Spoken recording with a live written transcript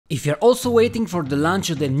If you're also waiting for the launch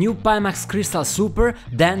of the new Pimax Crystal Super,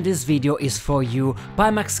 then this video is for you.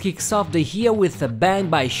 Pimax kicks off the year with a bang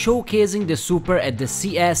by showcasing the Super at the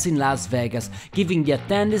CES in Las Vegas, giving the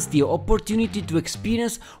attendees the opportunity to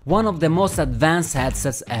experience one of the most advanced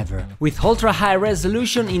headsets ever. With ultra-high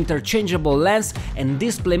resolution, interchangeable lens and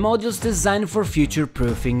display modules designed for future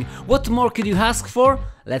proofing. What more could you ask for?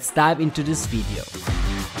 Let's dive into this video.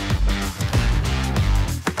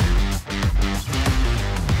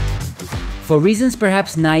 For reasons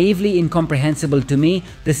perhaps naively incomprehensible to me,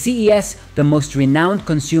 the CES, the most renowned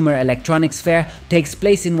consumer electronics fair, takes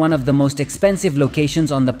place in one of the most expensive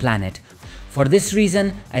locations on the planet. For this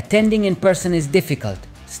reason, attending in person is difficult.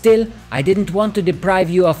 Still, I didn't want to deprive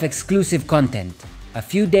you of exclusive content. A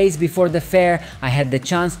few days before the fair, I had the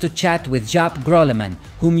chance to chat with Jaap Groleman,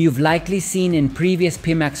 whom you've likely seen in previous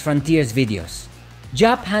Pimax Frontiers videos.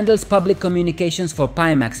 Jaap handles public communications for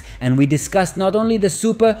Pimax, and we discussed not only the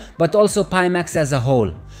Super but also Pimax as a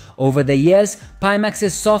whole. Over the years,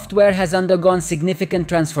 Pimax's software has undergone significant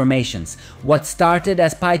transformations. What started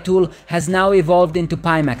as PyTool has now evolved into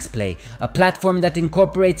Pimax Play, a platform that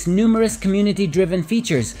incorporates numerous community-driven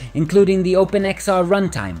features, including the OpenXR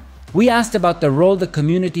runtime. We asked about the role the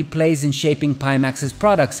community plays in shaping Pimax's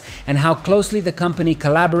products and how closely the company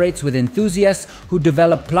collaborates with enthusiasts who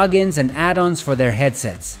develop plugins and add-ons for their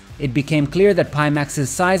headsets. It became clear that Pimax's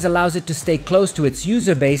size allows it to stay close to its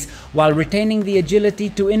user base while retaining the agility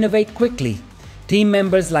to innovate quickly. Team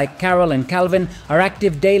members like Carol and Calvin are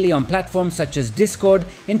active daily on platforms such as Discord,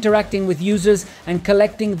 interacting with users and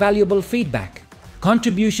collecting valuable feedback.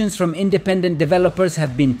 Contributions from independent developers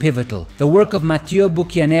have been pivotal. The work of Matteo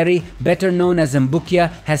Bucchianeri, better known as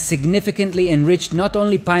Mbucchia, has significantly enriched not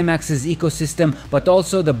only Pimax's ecosystem but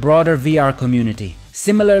also the broader VR community.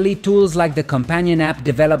 Similarly, tools like the companion app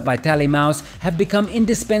developed by Mouse have become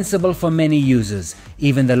indispensable for many users.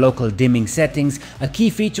 Even the local dimming settings, a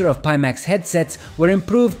key feature of Pimax headsets, were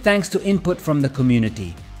improved thanks to input from the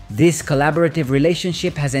community. This collaborative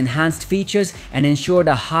relationship has enhanced features and ensured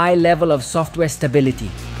a high level of software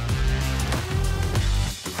stability.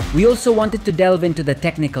 We also wanted to delve into the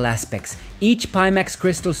technical aspects. Each Pimax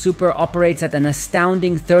Crystal Super operates at an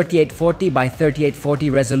astounding 3840 by 3840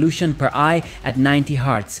 resolution per eye at 90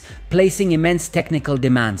 Hz, placing immense technical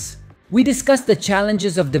demands. We discussed the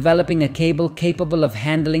challenges of developing a cable capable of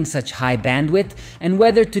handling such high bandwidth and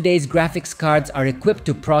whether today's graphics cards are equipped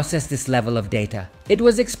to process this level of data. It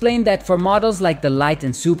was explained that for models like the Lite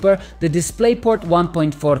and Super, the DisplayPort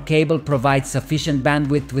 1.4 cable provides sufficient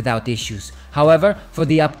bandwidth without issues. However, for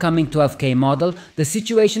the upcoming 12K model, the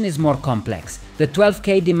situation is more complex. The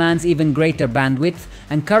 12K demands even greater bandwidth,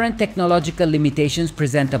 and current technological limitations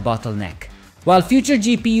present a bottleneck. While future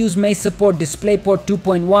GPUs may support DisplayPort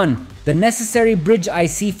 2.1, the necessary bridge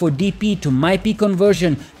IC for DP to MIP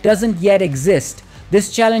conversion doesn't yet exist.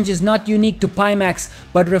 This challenge is not unique to Pimax,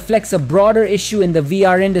 but reflects a broader issue in the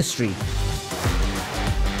VR industry.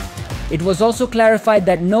 It was also clarified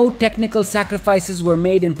that no technical sacrifices were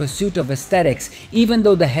made in pursuit of aesthetics, even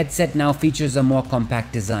though the headset now features a more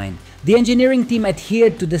compact design. The engineering team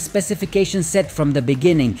adhered to the specifications set from the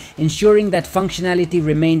beginning, ensuring that functionality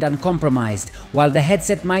remained uncompromised. While the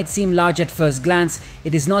headset might seem large at first glance,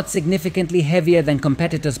 it is not significantly heavier than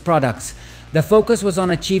competitors' products. The focus was on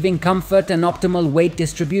achieving comfort and optimal weight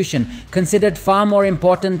distribution, considered far more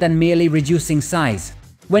important than merely reducing size.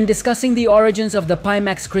 When discussing the origins of the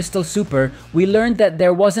Pimax Crystal Super, we learned that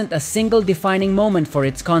there wasn't a single defining moment for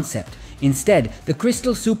its concept. Instead, the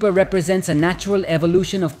Crystal Super represents a natural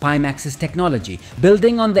evolution of Pimax's technology.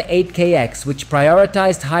 Building on the 8KX, which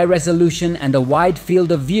prioritized high resolution and a wide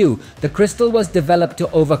field of view, the Crystal was developed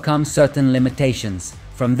to overcome certain limitations.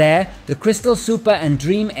 From there, the Crystal Super and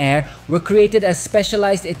Dream Air were created as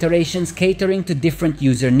specialized iterations catering to different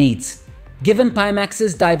user needs. Given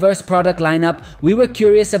Pimax's diverse product lineup, we were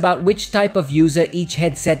curious about which type of user each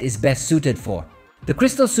headset is best suited for. The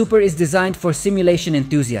Crystal Super is designed for simulation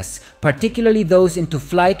enthusiasts, particularly those into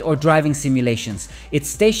flight or driving simulations. Its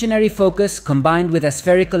stationary focus, combined with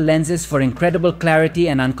aspherical lenses for incredible clarity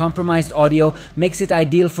and uncompromised audio, makes it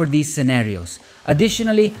ideal for these scenarios.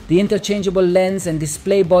 Additionally, the interchangeable lens and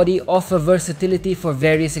display body offer versatility for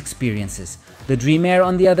various experiences. The Dream Air,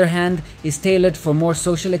 on the other hand, is tailored for more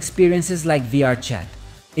social experiences like VR chat.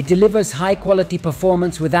 It delivers high-quality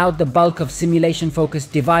performance without the bulk of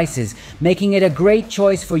simulation-focused devices, making it a great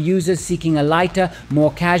choice for users seeking a lighter,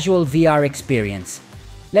 more casual VR experience.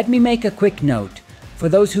 Let me make a quick note. For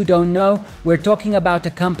those who don't know, we're talking about a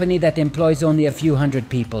company that employs only a few hundred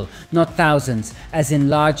people, not thousands, as in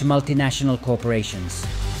large multinational corporations.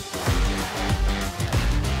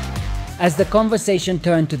 As the conversation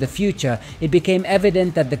turned to the future, it became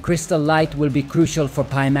evident that the Crystal Light will be crucial for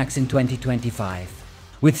Pimax in 2025.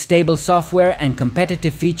 With stable software and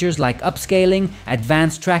competitive features like upscaling,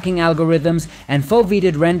 advanced tracking algorithms, and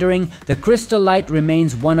foveated rendering, the Crystal Light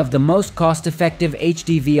remains one of the most cost-effective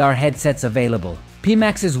HD VR headsets available.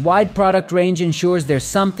 Pimax's wide product range ensures there's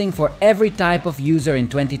something for every type of user in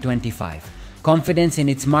 2025. Confidence in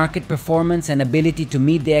its market performance and ability to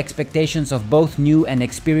meet the expectations of both new and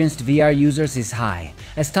experienced VR users is high.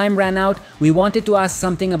 As time ran out, we wanted to ask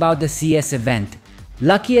something about the CES event.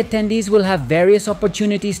 Lucky attendees will have various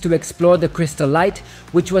opportunities to explore the Crystal Light,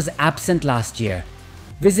 which was absent last year.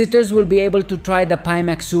 Visitors will be able to try the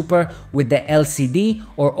Pimax Super with the LCD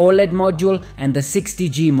or OLED module and the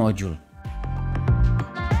 60G module.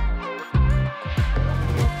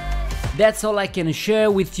 That's all I can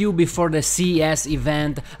share with you before the CES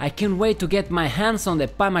event. I can't wait to get my hands on the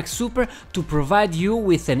Pimax Super to provide you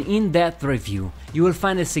with an in-depth review. You will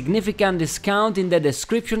find a significant discount in the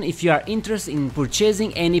description if you are interested in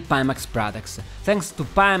purchasing any Pimax products. Thanks to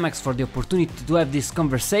Pimax for the opportunity to have this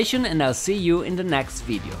conversation, and I'll see you in the next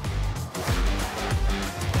video.